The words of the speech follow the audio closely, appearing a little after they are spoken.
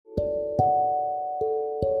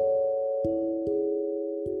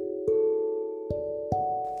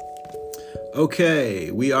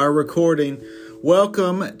Okay, we are recording.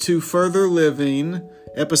 Welcome to Further Living,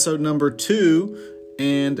 episode number 2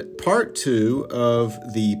 and part 2 of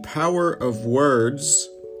the Power of Words.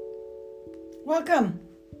 Welcome.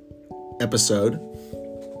 Episode.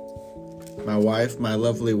 My wife, my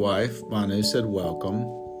lovely wife, Manu, said welcome.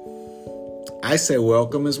 I say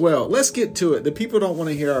welcome as well. Let's get to it. The people don't want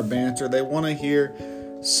to hear our banter. They want to hear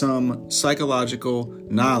some psychological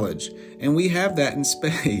knowledge. And we have that in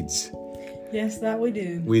spades. Yes, that we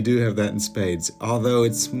do. We do have that in spades, although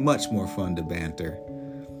it's much more fun to banter.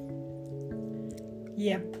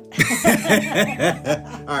 Yep.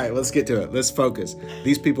 All right, let's get to it. Let's focus.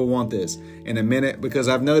 These people want this in a minute because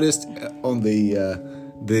I've noticed on the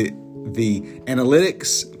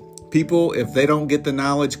analytics, people, if they don't get the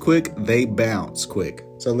knowledge quick, they bounce quick.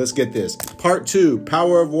 So let's get this. Part 2,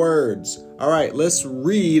 Power of Words. All right, let's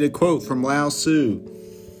read a quote from Lao Tzu.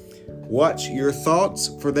 Watch your thoughts,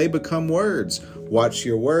 for they become words. Watch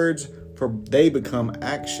your words, for they become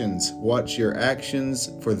actions. Watch your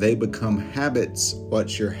actions, for they become habits.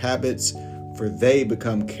 Watch your habits, for they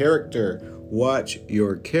become character. Watch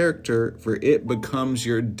your character, for it becomes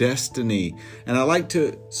your destiny. And I like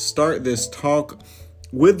to start this talk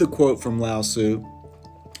with the quote from Lao Tzu,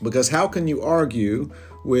 because how can you argue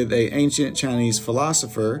with an ancient Chinese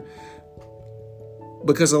philosopher?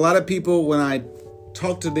 Because a lot of people, when I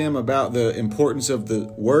talk to them about the importance of the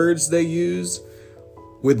words they use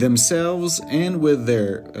with themselves and with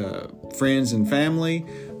their friends and family,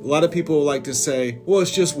 a lot of people like to say, well, it's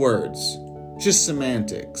just words, just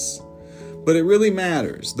semantics. But it really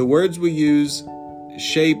matters. The words we use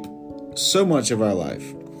shape so much of our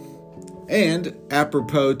life. And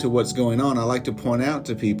apropos to what's going on, I like to point out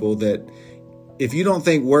to people that if you don't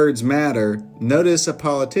think words matter, notice a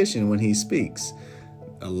politician when he speaks.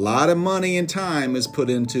 A lot of money and time is put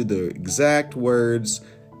into the exact words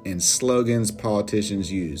and slogans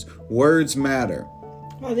politicians use. Words matter.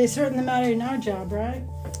 Well, they certainly matter in our job, right?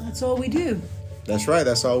 That's all we do. That's right.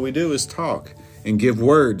 That's all we do is talk and give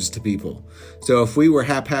words to people. So if we were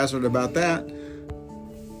haphazard about that,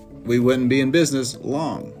 we wouldn't be in business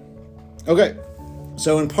long. Okay.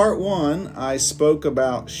 So in part 1, I spoke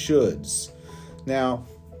about shoulds. Now,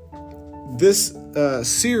 this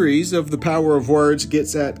series of the Power of Words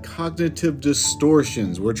gets at cognitive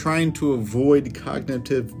distortions. We're trying to avoid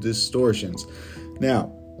cognitive distortions.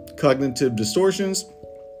 Now, cognitive distortions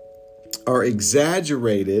are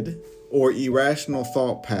exaggerated or irrational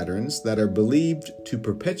thought patterns that are believed to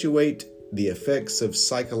perpetuate the effects of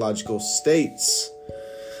psychological states,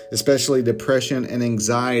 especially depression and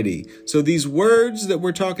anxiety. So these words that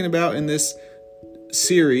we're talking about in this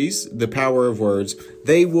series, the Power of Words,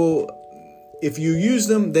 they will, if you use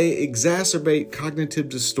them, they exacerbate cognitive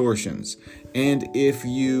distortions. And if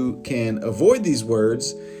you can avoid these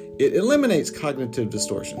words, it eliminates cognitive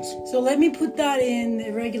distortions. So let me put that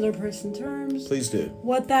in regular person terms. Please do.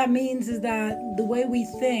 What that means is that the way we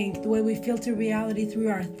think, the way we filter reality through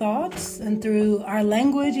our thoughts and through our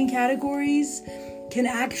language and categories can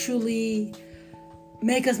actually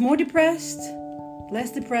make us more depressed,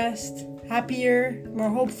 less depressed, happier, more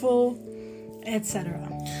hopeful, etc.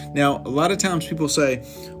 Now, a lot of times people say,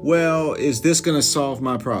 well, is this going to solve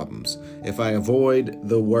my problems if I avoid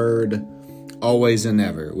the word always and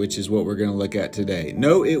never, which is what we're going to look at today?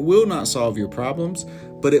 No, it will not solve your problems,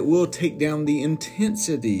 but it will take down the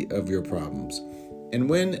intensity of your problems. And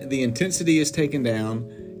when the intensity is taken down,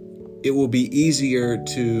 it will be easier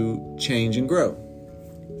to change and grow.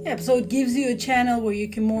 Yeah, so it gives you a channel where you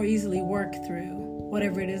can more easily work through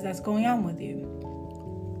whatever it is that's going on with you.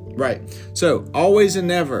 Right. So, always and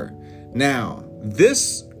never. Now,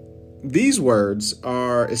 these words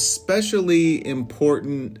are especially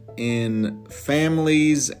important in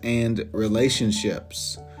families and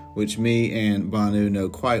relationships, which me and Banu know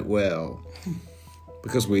quite well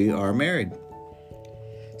because we are married.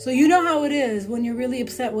 So you know how it is when you're really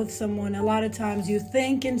upset with someone. A lot of times you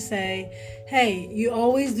think and say, hey, you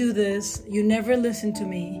always do this. You never listen to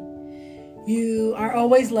me. You are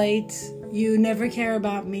always late. You never care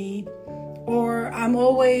about me. Or I'm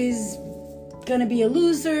always going to be a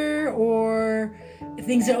loser. Or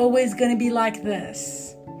things are always going to be like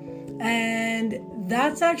this. And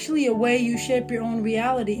that's actually a way you shape your own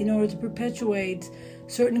reality in order to perpetuate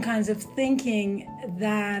certain kinds of thinking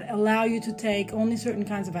that allow you to take only certain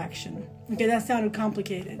kinds of action. Okay, that sounded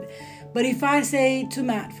complicated. But if I say to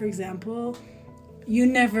Matt, for example, you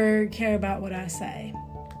never care about what I say,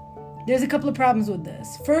 there's a couple of problems with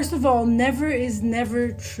this. First of all, never is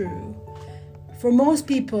never true. For most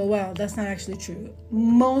people, well, that's not actually true.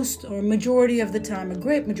 Most or majority of the time, a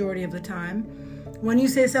great majority of the time, when you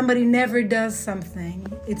say somebody never does something,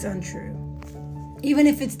 it's untrue. even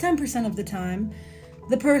if it's 10% of the time,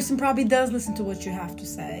 the person probably does listen to what you have to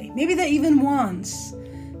say. Maybe that even once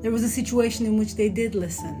there was a situation in which they did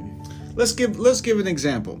listen. Let's give an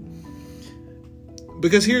example.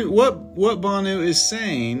 Because here, what Banu is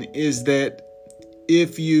saying is that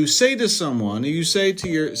if you say to someone, you say to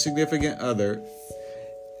your significant other,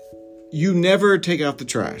 you never take out the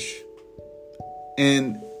trash.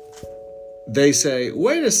 And they say,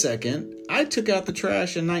 wait a second, I took out the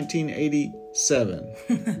trash in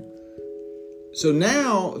 1987. So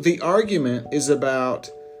now the argument is about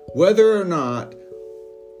whether or not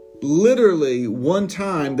literally one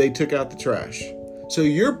time they took out the trash. So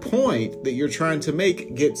your point that you're trying to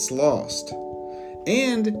make gets lost.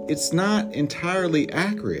 And it's not entirely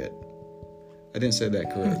accurate. I didn't say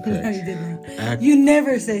that correct. No, you didn't. You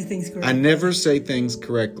never say things correctly. I never say things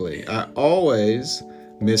correctly. I always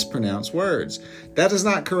mispronounce words. That is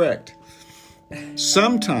not correct.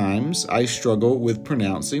 Sometimes I struggle with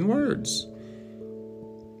pronouncing words.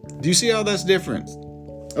 Do you see how that's different?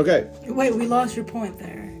 Okay. Wait, we lost your point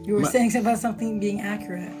there. You were saying about something being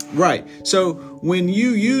accurate. Right. So when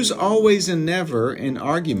you use always and never in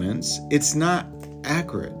arguments, it's not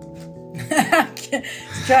accurate. Let's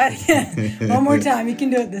try it again. One more time. You can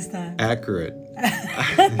do it this time. Accurate.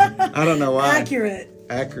 I don't know why. Accurate.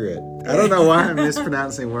 I don't know why I'm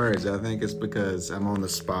mispronouncing words. I think it's because I'm on the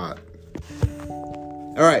spot.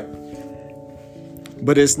 All right.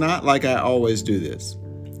 But it's not like I always do this.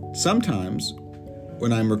 Sometimes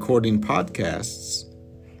when I'm recording podcasts,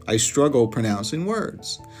 I struggle pronouncing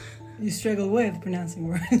words. You struggle with pronouncing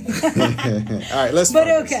words. All right, let's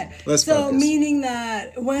focus. Okay. Let's so focus. Meaning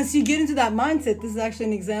that once you get into that mindset, this is actually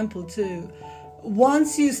an example too.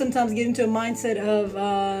 Once you sometimes get into a mindset of,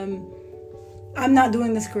 I'm not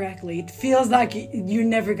doing this correctly. It feels like you're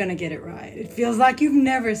never going to get it right. It feels like you've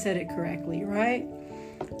never said it correctly, right?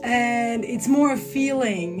 And it's more a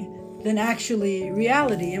feeling than actually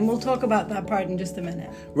reality. And we'll talk about that part in just a minute.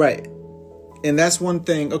 Right. And that's one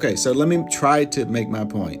thing. Okay, so let me try to make my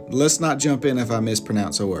point. Let's not jump in if I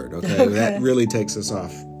mispronounce a word, okay? That really takes us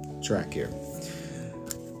off track here.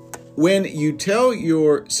 When you tell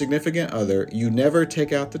your significant other you never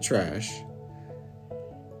take out the trash,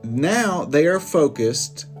 now they are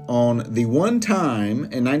focused on the one time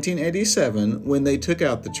in 1987 when they took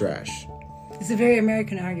out the trash. It's a very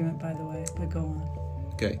American argument, by the way, but go on.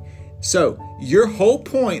 Okay. So your whole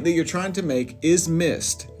point that you're trying to make is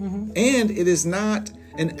missed. Mm-hmm. And it is not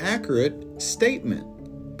an accurate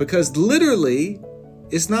statement. Because literally,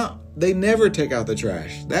 it's not, they never take out the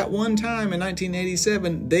trash. That one time in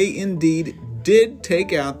 1987, they indeed did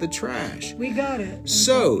take out the trash. We got it. Okay.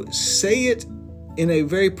 So say it in a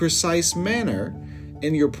very precise manner,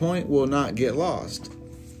 and your point will not get lost.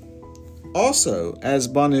 Also, as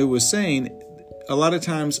Banu was saying, a lot of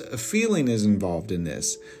times a feeling is involved in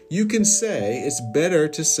this. You can say, it's better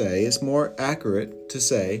to say, it's more accurate to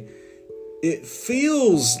say, it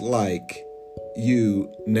feels like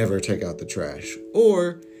you never take out the trash.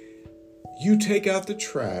 Or you take out the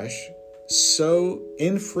trash so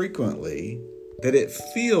infrequently that it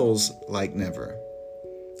feels like never.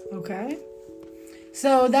 Okay.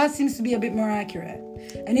 So that seems to be a bit more accurate.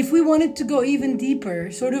 And if we wanted to go even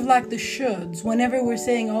deeper, sort of like the shoulds, whenever we're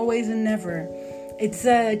saying always and never, it's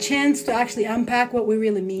a chance to actually unpack what we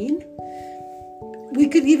really mean. We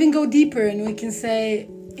could even go deeper and we can say,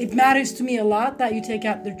 it matters to me a lot that you take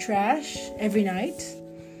out the trash every night.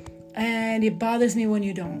 And it bothers me when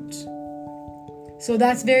you don't. So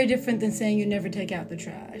that's very different than saying you never take out the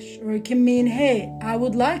trash. Or it can mean, hey, I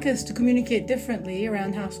would like us to communicate differently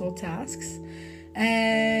around household tasks.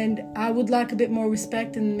 And I would like a bit more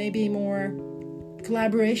respect and maybe more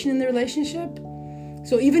collaboration in the relationship.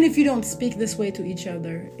 So even if you don't speak this way to each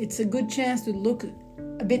other, it's a good chance to look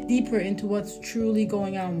a bit deeper into what's truly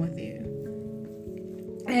going on with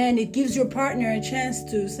you. And it gives your partner a chance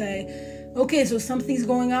to say, okay, so something's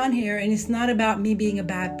going on here and it's not about me being a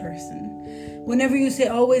bad person. Whenever you say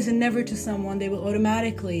always and never to someone, they will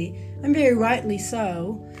automatically, and very rightly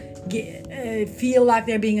so, feel like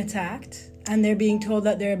they're being attacked and they're being told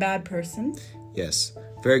that they're a bad person. Yes,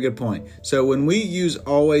 very good point. So when we use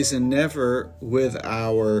always and never with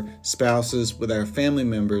our spouses, with our family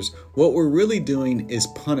members, what we're really doing is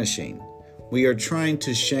punishing. We are trying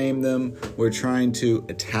to shame them. We're trying to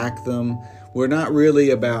attack them. We're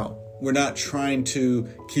not trying to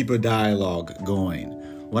keep a dialogue going.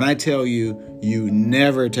 When I tell you, you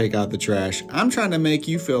never take out the trash, I'm trying to make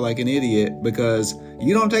you feel like an idiot because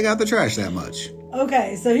you don't take out the trash that much.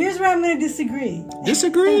 Okay, so here's where I'm going to disagree.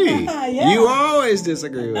 Disagree? Yeah. You always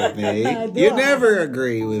disagree with me. You never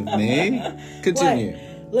agree with me. Continue.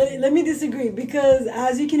 let me disagree, because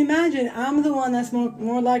as you can imagine, I'm the one that's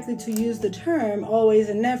more likely to use the term always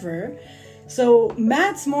and never. So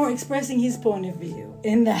Matt's more expressing his point of view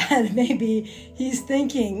in that maybe he's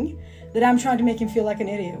thinking that I'm trying to make him feel like an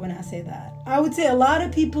idiot when I say that. I would say a lot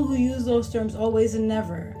of people who use those terms always and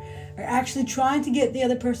never are actually trying to get the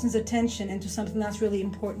other person's attention into something that's really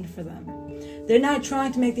important for them. They're not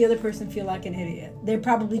trying to make the other person feel like an idiot. They're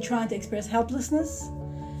probably trying to express helplessness,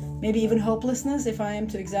 maybe even hopelessness, if I am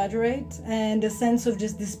to exaggerate, and a sense of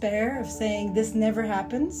just despair of saying this never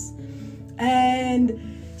happens.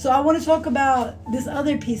 And so I want to talk about this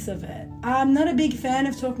other piece of it. I'm not a big fan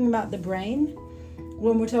of talking about the brain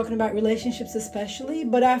when we're talking about relationships especially,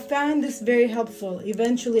 but I found this very helpful.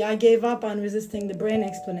 Eventually, I gave up on resisting the brain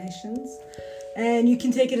explanations, and you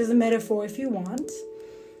can take it as a metaphor if you want.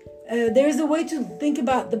 There's a way to think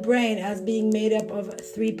about the brain as being made up of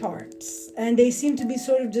 3 parts, and they seem to be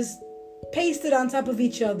sort of just pasted on top of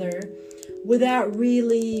each other without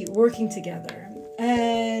really working together.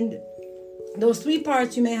 And those 3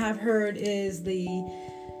 parts you may have heard is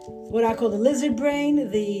what I call the lizard brain,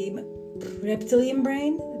 the reptilian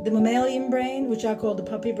brain, the mammalian brain, which I call the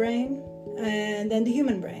puppy brain, and then the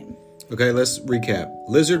human brain. Okay, let's recap.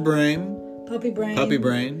 Lizard brain, puppy brain,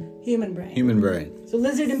 human brain. Human brain. So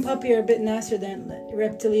lizard and puppy are a bit nicer than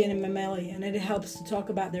reptilian and mammalian, and it helps to talk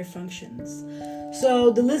about their functions.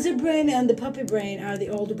 So the lizard brain and the puppy brain are the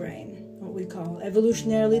older brain, what we call.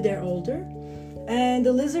 Evolutionarily, they're older. And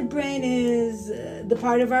the lizard brain is the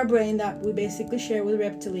part of our brain that we basically share with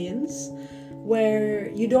reptilians, where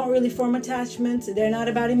you don't really form attachments. They're not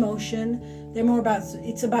about emotion. They're more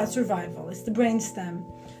it's about survival. It's the brainstem,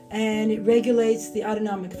 and it regulates the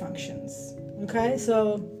autonomic functions. Okay,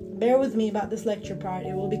 so bear with me about this lecture part.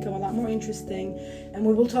 It will become a lot more interesting, and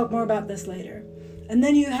we will talk more about this later. And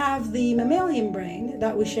then you have the mammalian brain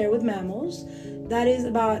that we share with mammals. That is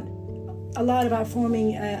a lot about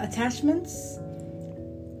forming attachments,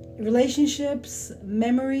 relationships,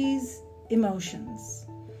 memories, emotions.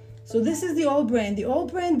 So this is the old brain. The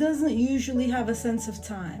old brain doesn't usually have a sense of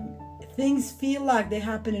time. Things feel like they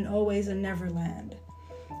happen in always and never land.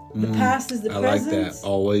 The past is the present. I like that.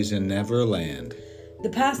 Always and never land. The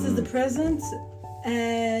past is the present,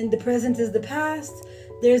 and the present is the past.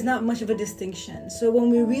 There's not much of a distinction. So when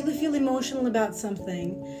we really feel emotional about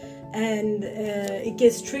something, and it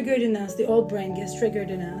gets triggered in us, the old brain gets triggered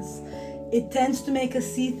in us, it tends to make us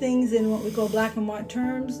see things in what we call black and white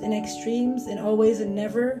terms, in extremes, in always and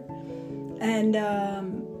never. And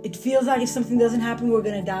it feels like if something doesn't happen, we're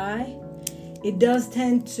going to die. It does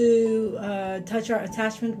tend to touch our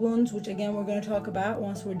attachment wounds, which again we're going to talk about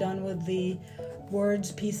once we're done with the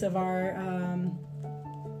words piece of our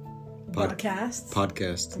broadcast.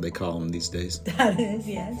 Podcast, they call them these days. That is,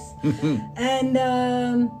 yes.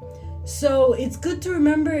 And so it's good to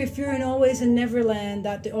remember, if you're in always and never land,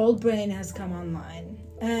 that the old brain has come online.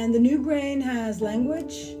 And the new brain has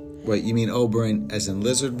language. Wait, you mean old brain as in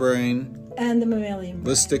lizard brain? And the mammalian brain.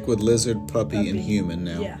 Let's stick with lizard, puppy, and human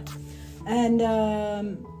now. Yeah. And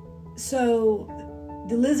so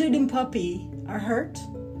the lizard and puppy are hurt.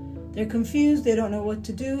 They're confused. They don't know what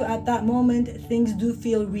to do. At that moment, things do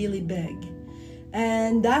feel really big.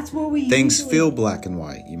 And that's where we Things feel black and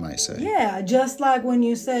white, you might say. Yeah, just like when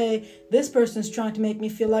you say, this person's trying to make me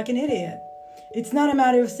feel like an idiot. It's not a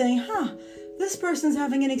matter of saying, this person's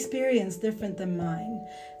having an experience different than mine.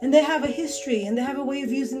 And they have a history, and they have a way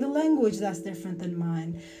of using the language that's different than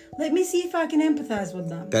mine. Let me see if I can empathize with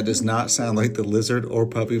them. That does not sound like the lizard or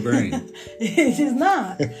puppy brain. It is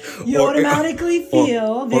not. You automatically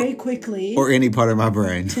feel very quickly. Or any part of my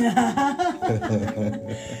brain.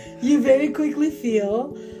 You very quickly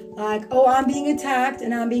feel like, I'm being attacked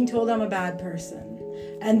and I'm being told I'm a bad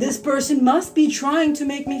person. And this person must be trying to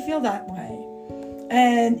make me feel that way.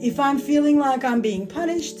 And if I'm feeling like I'm being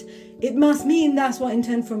punished, it must mean that's what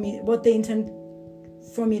they intend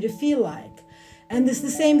for me to feel like. And it's the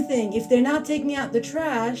same thing. If they're not taking out the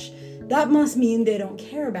trash, that must mean they don't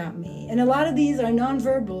care about me. And a lot of these are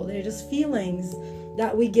nonverbal. They're just feelings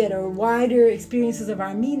that we get, or wider experiences of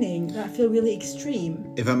our meaning that feel really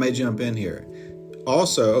extreme. If I may jump in here.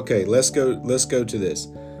 Also, okay, let's go to this.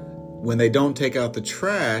 When they don't take out the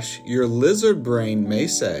trash, your lizard brain may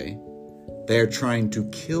say, they're trying to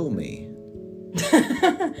kill me.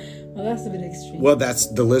 Well, that's a bit extreme. Well,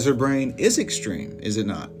 the lizard brain is extreme, is it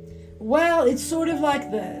not? Well, it's sort of like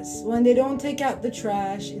this. When they don't take out the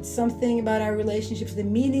trash, it's something about our relationships. The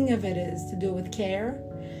meaning of it is to do with care.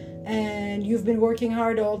 And you've been working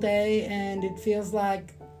hard all day, and it feels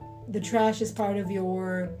like the trash is part of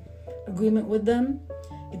your agreement with them.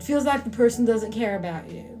 It feels like the person doesn't care about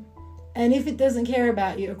you. And if it doesn't care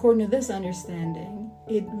about you, according to this understanding,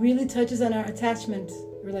 it really touches on our attachment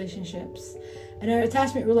relationships. And our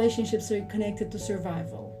attachment relationships are connected to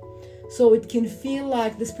survival. So it can feel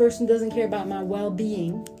like this person doesn't care about my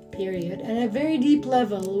well-being, period. And at a very deep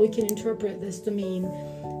level, we can interpret this to mean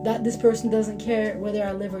that this person doesn't care whether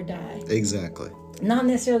I live or die. Exactly. Not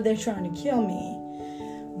necessarily they're trying to kill me.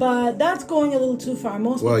 But that's going a little too far.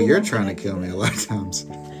 Well, you're trying to kill me a lot of times.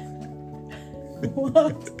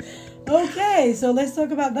 What? Okay, so let's talk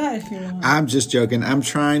about that if you want. I'm just joking. I'm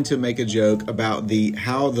trying to make a joke about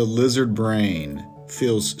how the lizard brain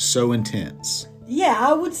feels so intense. Yeah,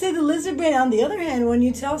 I would say the lizard brain, on the other hand, when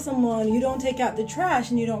you tell someone you don't take out the trash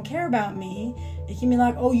and you don't care about me, it can be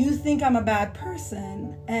like, oh, you think I'm a bad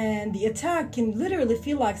person. And the attack can literally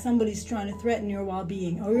feel like somebody's trying to threaten your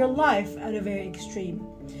well-being or your life at a very extreme.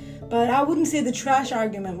 But I wouldn't say the trash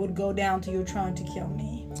argument would go down to you trying to kill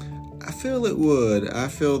me. I feel it would. I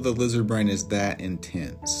feel the lizard brain is that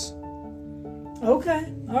intense.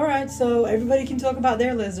 Okay. All right. So everybody can talk about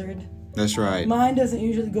their lizard. That's right. Mine doesn't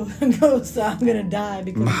usually go so I'm going to die.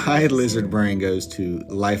 Because my lizard brain goes to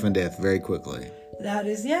life and death very quickly.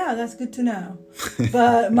 That's good to know.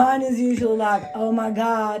 But mine is usually like, oh my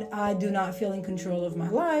God, I do not feel in control of my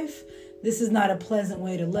life. This is not a pleasant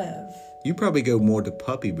way to live. You probably go more to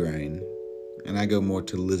puppy brain, and I go more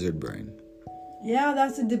to lizard brain. Yeah,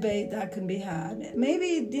 that's a debate that can be had.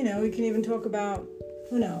 Maybe, we can even talk about,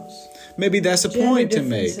 who knows? Maybe that's a point to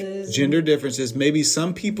make. Gender differences. Maybe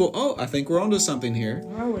some people, I think we're onto something here.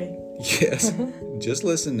 Are we? Yes. Just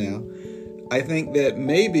listen now. I think that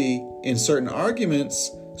maybe in certain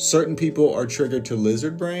arguments, certain people are triggered to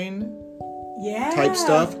lizard brain type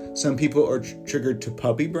stuff. Some people are triggered to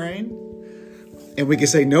puppy brain. And we can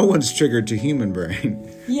say no one's triggered to human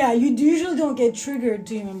brain. Yeah, you usually don't get triggered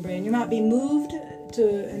to human brain. You might be moved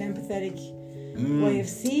to an empathetic way of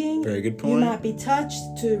seeing. Very good point. You might be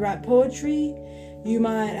touched to write poetry. You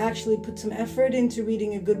might actually put some effort into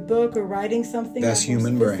reading a good book or writing something. That's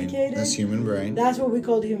human brain. That's human brain. That's what we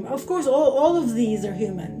call human. Of course, all of these are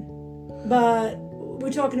human. But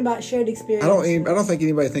we're talking about shared experience. I don't think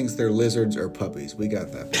anybody thinks they're lizards or puppies. We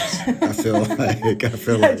got that. I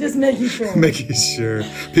feel like just making sure. Making sure.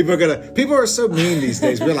 People are so mean these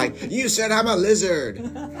days. We're like, you said I'm a lizard.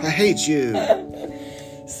 I hate you.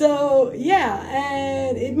 So, yeah,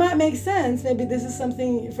 and it might make sense. Maybe this is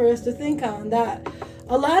something for us to think on, that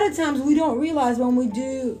a lot of times we don't realize when we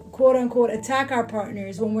do, quote unquote, attack our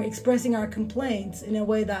partners, when we're expressing our complaints in a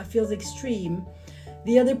way that feels extreme,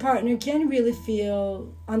 the other partner can really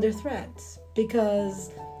feel under threat, because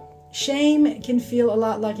shame can feel a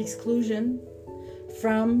lot like exclusion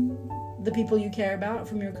from the people you care about,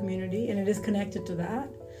 from your community, and it is connected to that.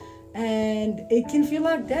 And it can feel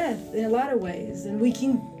like death in a lot of ways. And we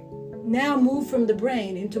can now move from the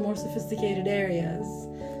brain into more sophisticated areas.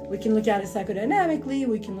 We can look at it psychodynamically,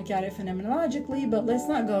 we can look at it phenomenologically, but let's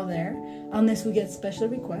not go there unless we get special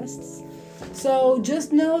requests. So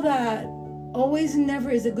just know that always and never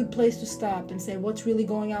is a good place to stop and say, what's really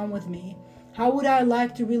going on with me? How would I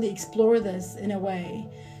like to really explore this in a way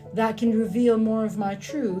that can reveal more of my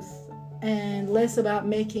truth and less about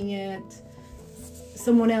making it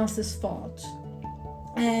someone else's fault?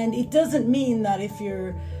 And it doesn't mean that if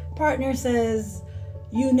your partner says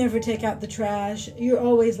you never take out the trash, you're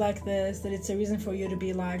always like this, that it's a reason for you to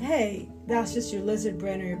be like, hey, that's just your lizard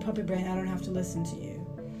brain or your puppy brain, I don't have to listen to you.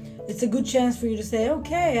 It's a good chance for you to say,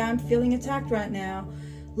 okay, I'm feeling attacked right now.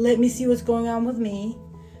 Let me see what's going on with me.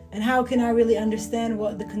 And how can I really understand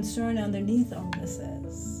what the concern underneath all this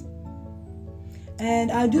is?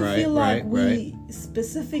 And I do feel like we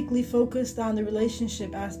specifically focused on the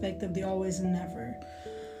relationship aspect of the always and never.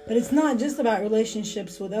 But it's not just about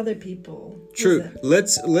relationships with other people. True.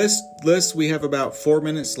 We have about 4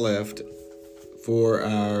 minutes left for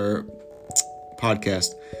our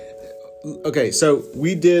podcast. Okay, so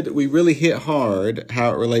we really hit hard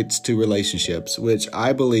how it relates to relationships, which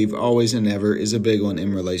I believe always and never is a big one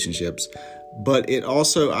in relationships. But it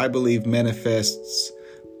also, I believe, manifests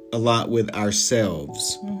a lot with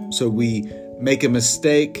ourselves. Mm-hmm. So we make a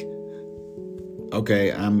mistake.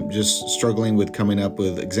 Okay, I'm just struggling with coming up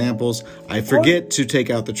with examples. I forget to take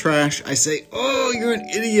out the trash. I say, oh, you're an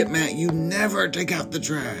idiot, Matt. You never take out the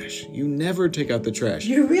trash. You never take out the trash.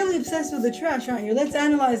 You're really obsessed with the trash, aren't you? Let's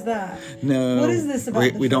analyze that. No. What is this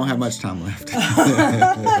about? We don't have much time left.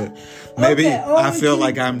 Maybe I feel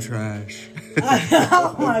like I'm trash.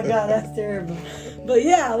 Oh my God, that's terrible. But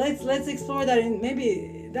yeah, let's explore that, and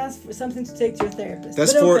maybe that's for something to take to your therapist.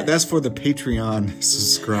 That's for the Patreon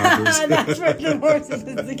subscribers. That's for the more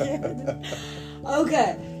sophisticated.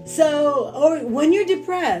 Okay, so when you're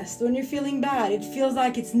depressed, when you're feeling bad, it feels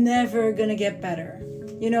like it's never gonna get better.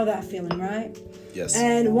 You know that feeling, right? Yes.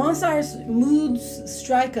 And once our moods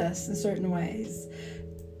strike us in certain ways,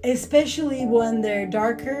 especially when they're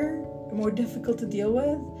darker, more difficult to deal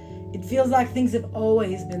with, it feels like things have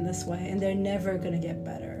always been this way and they're never going to get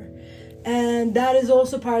better. And that is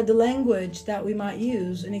also part of the language that we might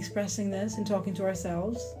use in expressing this and talking to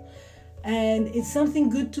ourselves. And it's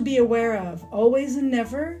something good to be aware of. Always and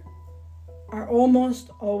never are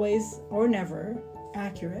almost always or never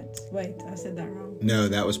accurate. Wait, I said that wrong. No,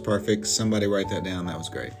 that was perfect. Somebody write that down. That was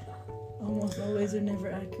great. Almost always or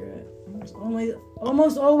never accurate.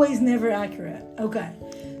 Almost always never accurate. Okay.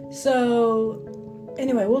 So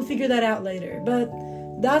anyway, we'll figure that out later. But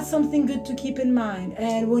that's something good to keep in mind.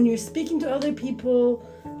 And when you're speaking to other people,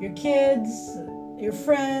 your kids, your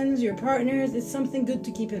friends, your partners, it's something good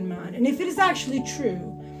to keep in mind. And if it is actually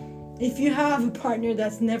true, if you have a partner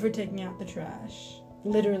that's never taking out the trash,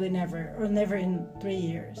 literally never, or never in 3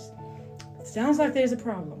 years, it sounds like there's a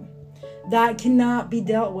problem that cannot be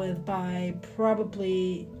dealt with by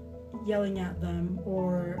probably yelling at them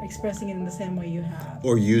or expressing it in the same way you have.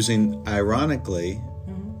 Or using, ironically,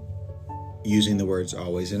 using the words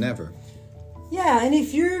always and never. Yeah, and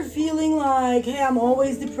if you're feeling like, hey, I'm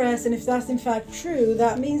always depressed, and if that's in fact true,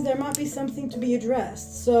 that means there might be something to be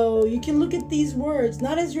addressed. So you can look at these words,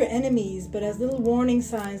 not as your enemies, but as little warning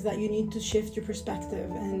signs that you need to shift your perspective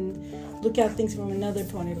and look at things from another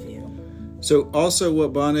point of view. So also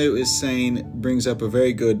what Banu is saying brings up a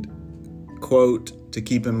very good quote to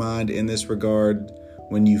keep in mind in this regard.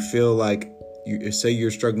 When you feel like, say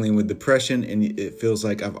you're struggling with depression and it feels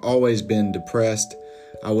like I've always been depressed,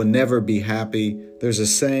 I will never be happy. There's a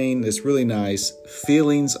saying that's really nice.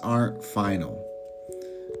 Feelings aren't final.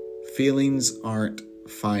 Feelings aren't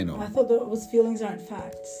final. I thought that was feelings aren't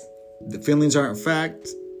facts. The feelings aren't fact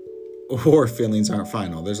or feelings aren't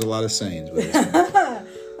final. There's a lot of sayings with this.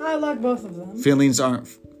 I like both of them. Feelings aren't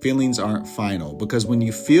final, because when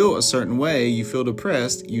you feel a certain way, you feel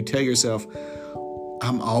depressed, you tell yourself,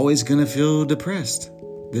 I'm always going to feel depressed.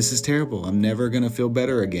 This is terrible. I'm never going to feel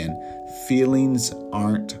better again. Feelings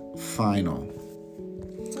aren't final.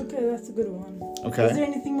 Okay, that's a good one. Okay. Is there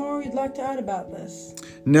anything more you'd like to add about this?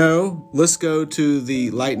 No, let's go to the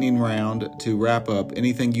lightning round to wrap up.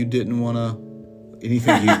 Anything you didn't want to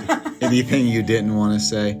didn't want to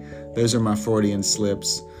say? Those are my Freudian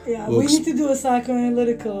slips. Yeah, we need to do a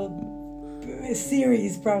psychoanalytical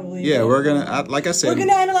series probably. Yeah, we're gonna, like I said, we're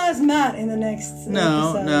gonna analyze Matt in the next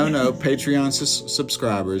episode. No. Patreon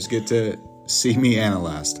subscribers get to see me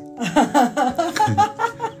analyzed.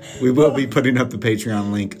 We will be putting up the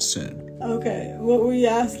Patreon link soon. Okay, what were you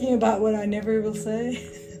asking about what I never will say?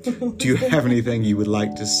 Do you have anything you would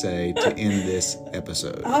like to say to end this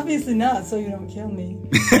episode? Obviously not, so you don't kill me.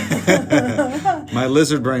 My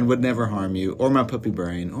lizard brain would never harm you, or my puppy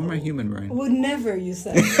brain, or my human brain. Would never, you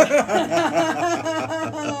say.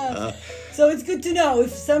 So it's good to know if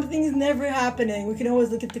something is never happening, we can always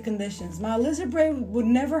look at the conditions. My lizard brain would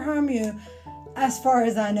never harm you as far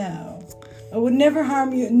as I know. It would never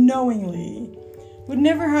harm you knowingly. Would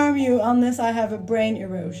never harm you unless I have a brain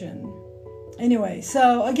erosion. Anyway,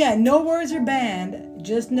 so again, no words are banned.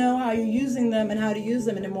 Just know how you're using them and how to use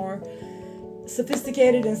them in a more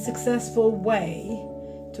sophisticated and successful way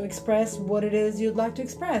to express what it is you'd like to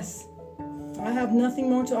express. I have nothing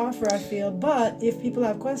more to offer, I feel. But if people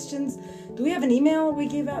have questions, do we have an email we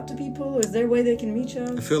give out to people? Or is there a way they can reach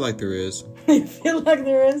us? I feel like there is. You feel like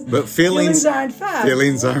there is? But feelings aren't facts.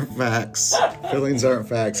 Feelings aren't facts. Feelings aren't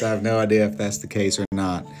facts. I have no idea if that's the case or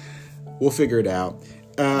not. We'll figure it out.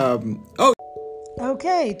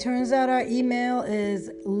 Okay, turns out our email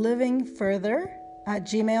is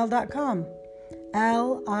livingfurther@gmail.com.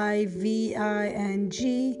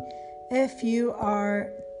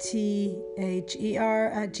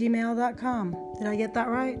 livingfurther@gmail.com. Did I get that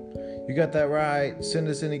right? You got that right. Send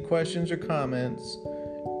us any questions or comments.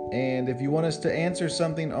 And if you want us to answer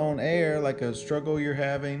something on air, like a struggle you're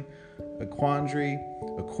having, a quandary,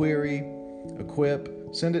 a query, a quip,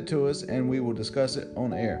 send it to us and we will discuss it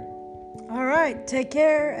on air. All right, take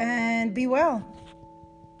care and be well.